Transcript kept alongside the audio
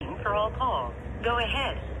for all calls. Go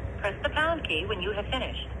ahead. Press the pound key when you have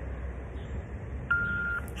finished.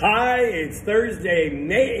 Hi, it's Thursday,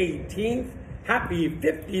 May 18th. Happy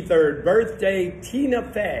 53rd birthday, Tina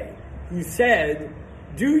Fey, who said,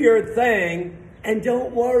 "Do your thing and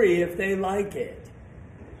don't worry if they like it."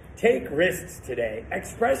 Take risks today.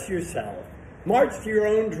 Express yourself. March to your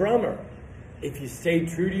own drummer. If you stay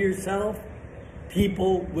true to yourself,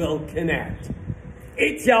 people will connect.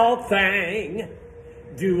 It's your thing.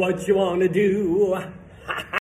 Do what you want to do.